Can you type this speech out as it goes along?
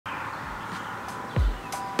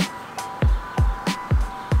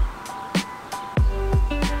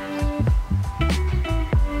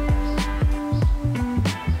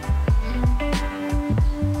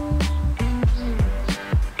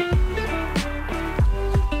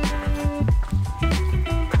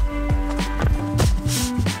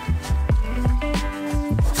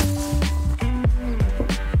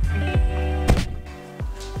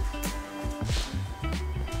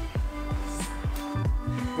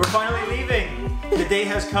We're finally leaving. The day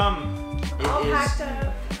has come. It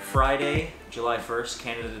is Friday, July 1st,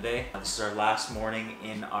 Canada Day. This is our last morning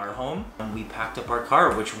in our home. We packed up our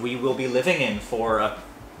car, which we will be living in for a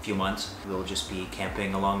few months. We'll just be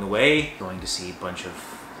camping along the way, going to see a bunch of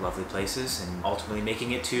lovely places, and ultimately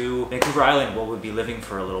making it to Vancouver Island, where we'll be living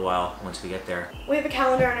for a little while once we get there. We have a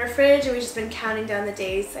calendar on our fridge and we've just been counting down the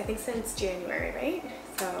days, I think since January, right?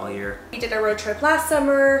 So all year. We did our road trip last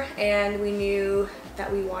summer and we knew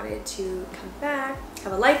that we wanted to come back,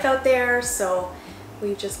 have a life out there, so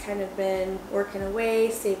we've just kind of been working away,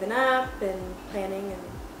 saving up and planning, and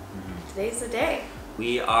today's the day.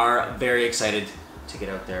 We are very excited to get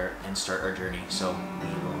out there and start our journey, so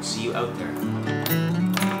we will see you out there.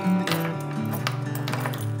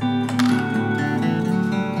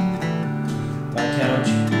 Bye, couch.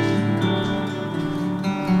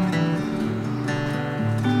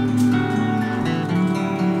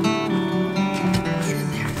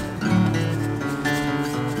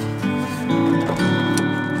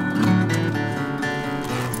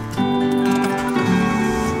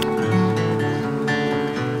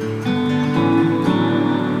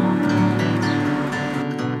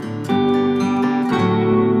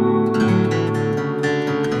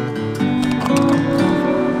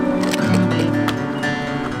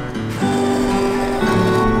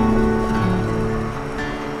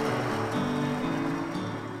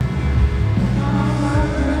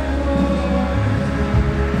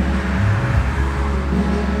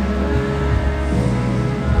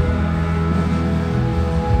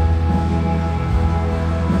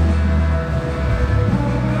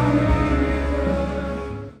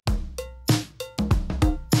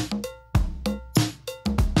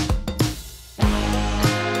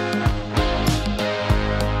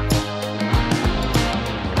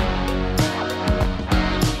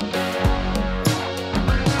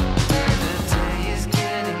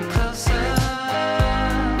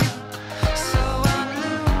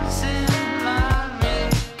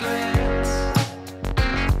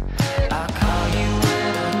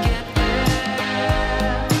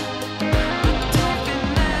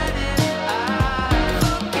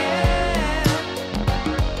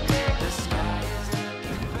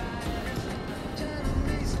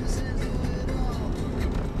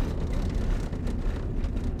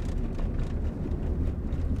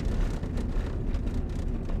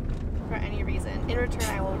 In return,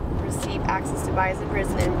 I will receive access to buy in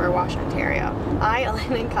prison in Burwash, Ontario. I,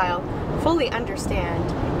 Elaine, and Kyle fully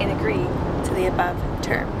understand and agree to the above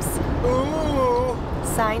terms. Ooh.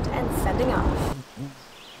 Signed and sending off.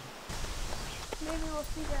 Maybe we'll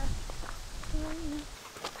see that.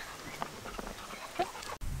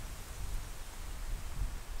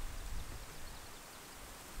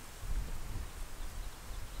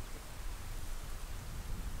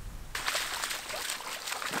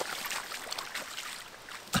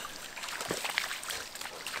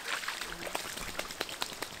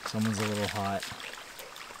 Someone's a little hot.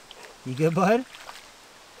 You good, bud?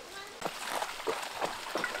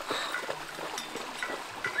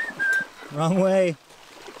 Wrong way.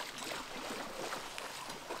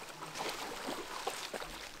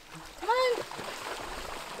 Come on.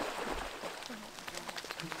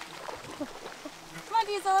 Come on,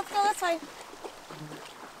 Diesel, let's go this way.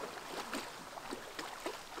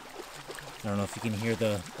 I don't know if you can hear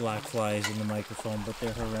the black flies in the microphone, but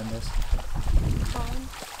they're horrendous.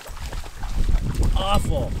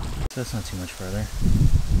 Awful. So that's not too much further.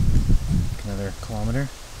 Another kilometer,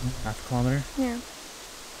 half a kilometer. Yeah.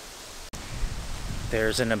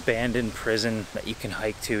 There's an abandoned prison that you can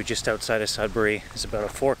hike to just outside of Sudbury. It's about a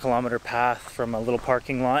 4-kilometer path from a little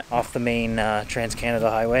parking lot off the main Trans-Canada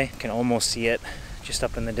Highway. You can almost see it just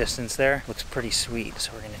up in the distance there. Looks pretty sweet,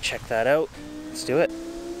 so we're gonna check that out. Let's do it.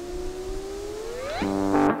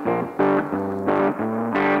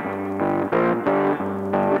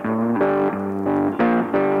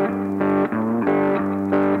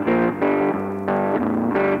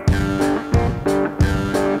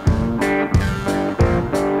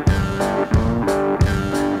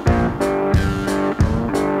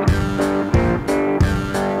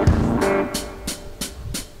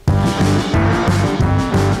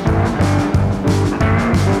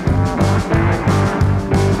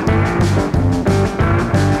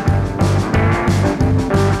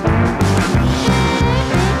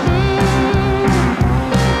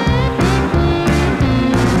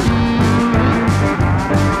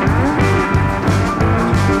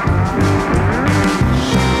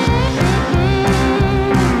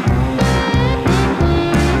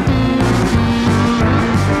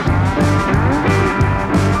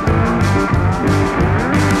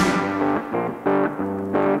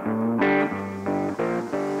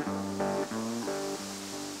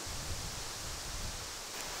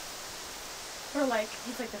 we're like,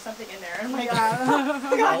 he's like, there's something in there. I'm like,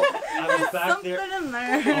 I was back something there. in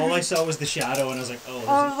there. All I saw was the shadow, and I was like,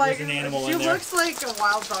 oh, there's an animal in there. She looks like a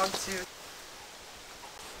wild dog too.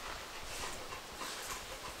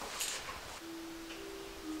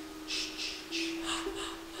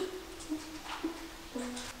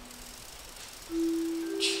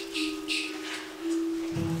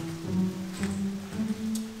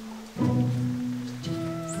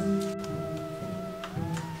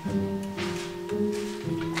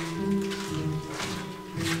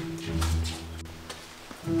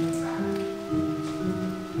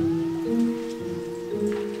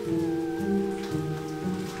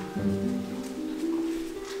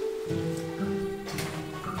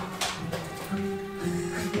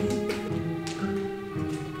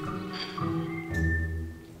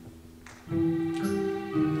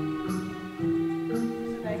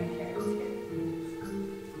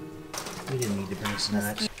 We didn't need to bring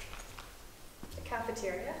snacks. The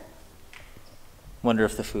cafeteria? Wonder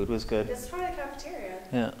if the food was good. This is probably the cafeteria.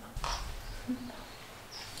 Yeah.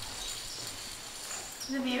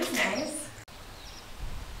 The view's nice.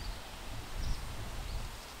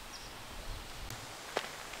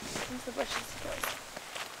 Where's the bushes go?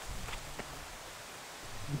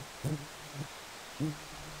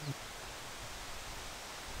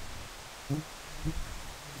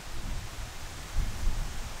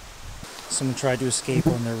 Someone tried to escape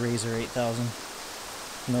on their Razor 8000.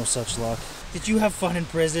 No such luck. Did you have fun in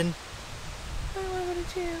prison? I wanted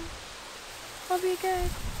to. I'll be good.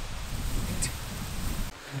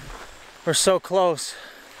 We're so close.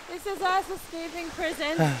 This is us escaping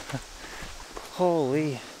prison.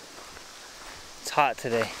 Holy. It's hot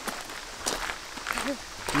today.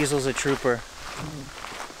 Diesel's a trooper.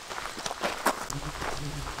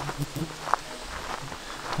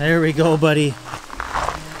 There we go, buddy.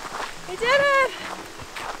 We did it!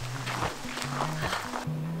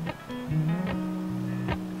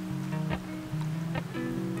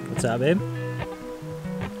 What's up, babe?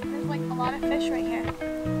 There's like a lot of fish right here.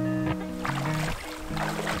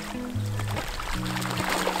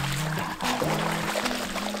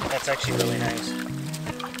 That's actually really nice.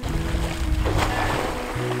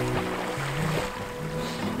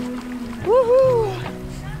 Woohoo!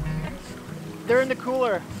 They're in the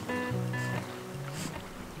cooler.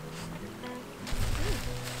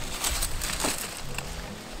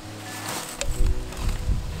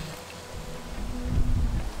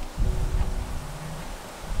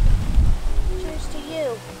 Cheers to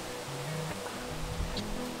you.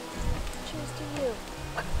 Cheers to you.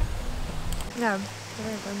 Yeah,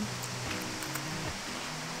 very good.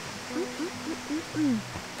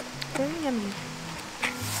 Very yummy.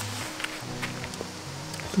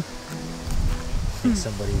 I think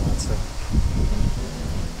somebody wants them.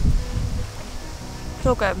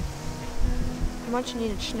 So good. Much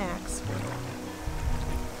needed snacks.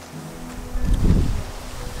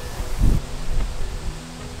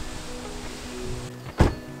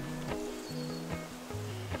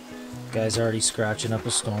 Guy's already scratching up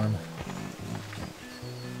a storm.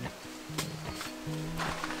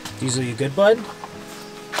 Diesel, you good, bud?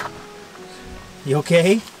 You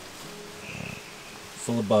okay?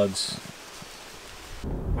 Full of bugs.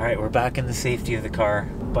 Alright, we're back in the safety of the car.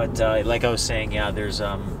 But like I was saying, yeah, there's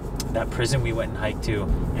that prison we went and hiked to,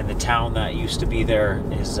 and the town that used to be there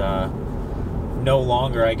is no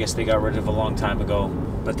longer. I guess they got rid of a long time ago.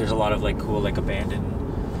 But there's a lot of like cool, like abandoned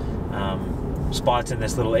spots in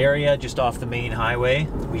this little area just off the main highway.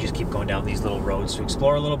 We just keep going down these little roads to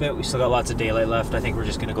explore a little bit. We still got lots of daylight left. I think we're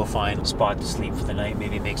just gonna go find a spot to sleep for the night,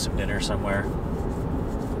 maybe make some dinner somewhere.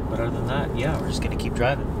 But other than that, yeah, we're just gonna keep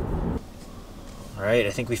driving. All right, I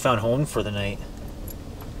think we found home for the night.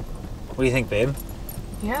 What do you think, babe?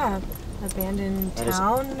 Yeah, abandoned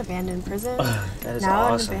town, abandoned prison. That is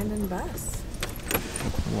now awesome. an abandoned bus.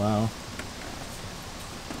 Wow.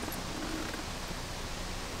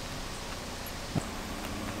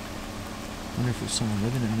 I wonder if there's someone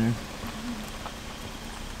living in there.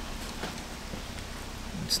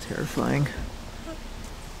 It's terrifying.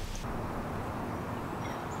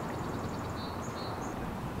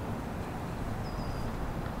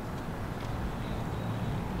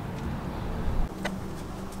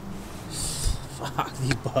 Fuck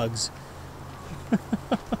these bugs.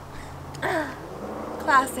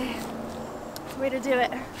 Classy. Way to do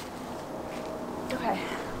it. Okay.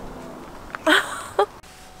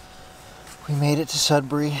 We made it to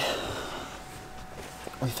Sudbury.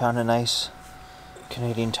 We found a nice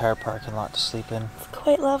Canadian Tire parking lot to sleep in. It's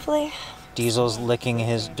quite lovely. Diesel's licking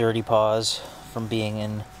his dirty paws from being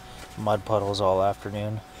in mud puddles all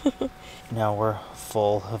afternoon. Now we're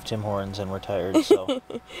full of Tim Hortons and we're tired, so.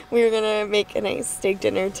 We were gonna make a nice steak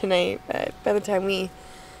dinner tonight, but by the time we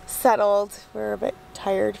settled, we're a bit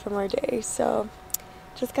tired from our day, so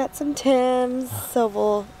just got some Tim's, so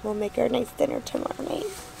we'll make our nice dinner tomorrow night.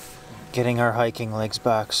 Getting our hiking legs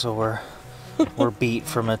back, so we're beat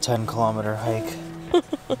from a 10-kilometer hike.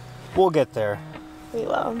 We'll get there. We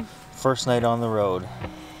will. First night on the road.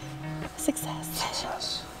 Success.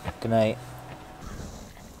 Success. Good night.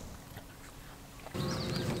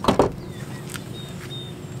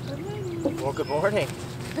 Well, good morning.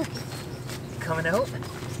 Coming out?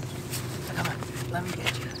 Come on, let me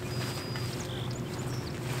get you.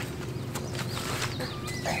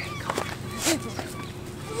 There you go. Good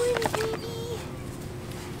morning,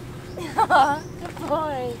 baby. Aw, good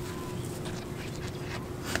boy.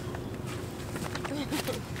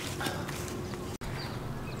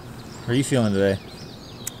 How are you feeling today?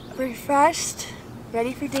 Refreshed,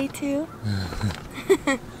 ready for day 2.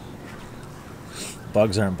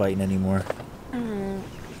 Bugs aren't biting anymore. Mm-hmm.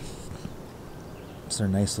 It's a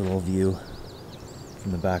nice little view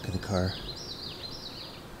from the back of the car.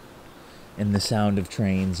 And the sound of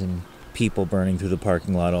trains and people burning through the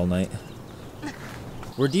parking lot all night.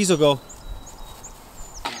 Where'd Diesel go?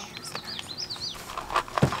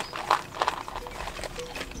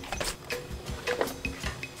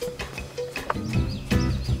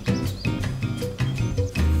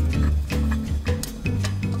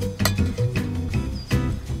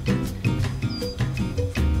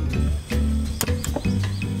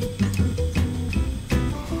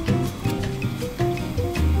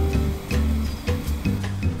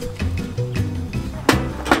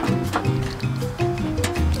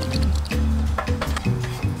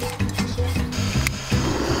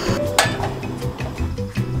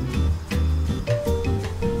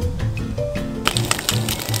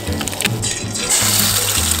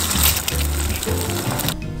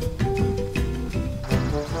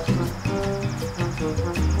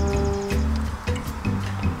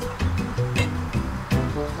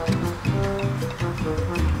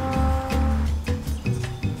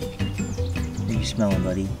 Smelling,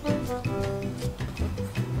 buddy.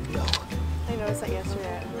 No. I noticed that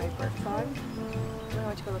yesterday at my work dog. When I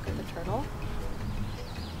went to go look at the turtle,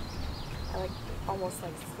 I almost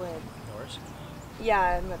slid. Yours?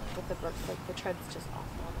 Yeah, and with the brook, the tread's just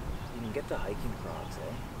awful. You can get the hiking Crocs,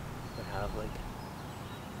 eh? That have maybe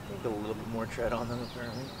a little bit more tread on them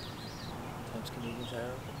apparently. Times Canadian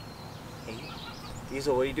Tire. Hey,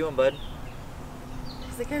 Diesel, what are you doing, bud?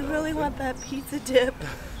 He's like, I really want that pizza dip.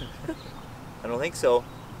 I don't think so.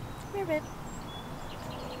 Come here, babe.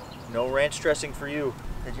 No ranch dressing for you.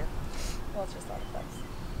 Did you? Well, it's just all the bugs.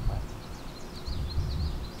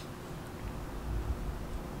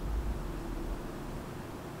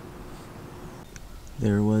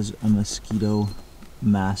 There was a mosquito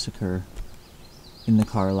massacre in the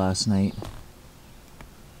car last night.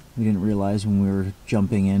 We didn't realize when we were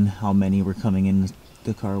jumping in how many were coming in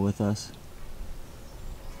the car with us.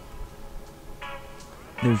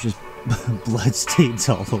 There's just blood stains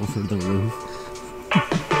all over the roof.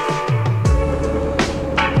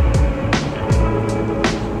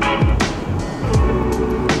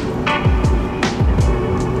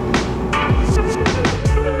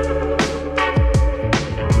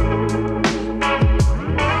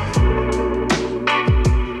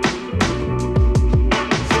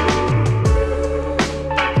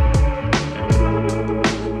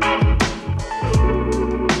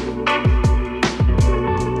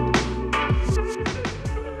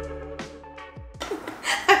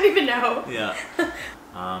 No. Yeah.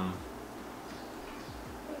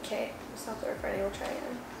 Okay, stop the recording. We'll try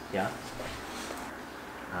again. Yeah.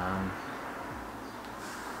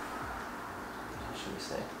 What should we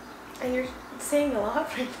say? And you're saying a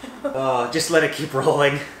lot right now. Just let it keep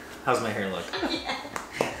rolling. How's my hair look? Yeah.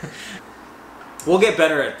 We'll get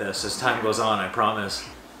better at this as time goes on, I promise.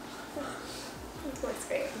 This looks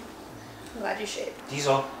great. I'm glad you shaved.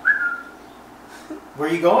 Diesel. Where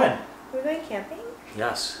are you going? We're going camping?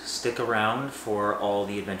 Yes, stick around for all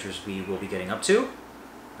the adventures we will be getting up to.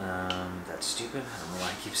 That's stupid. I don't know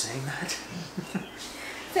why I keep saying that.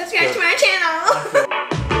 Subscribe to my channel!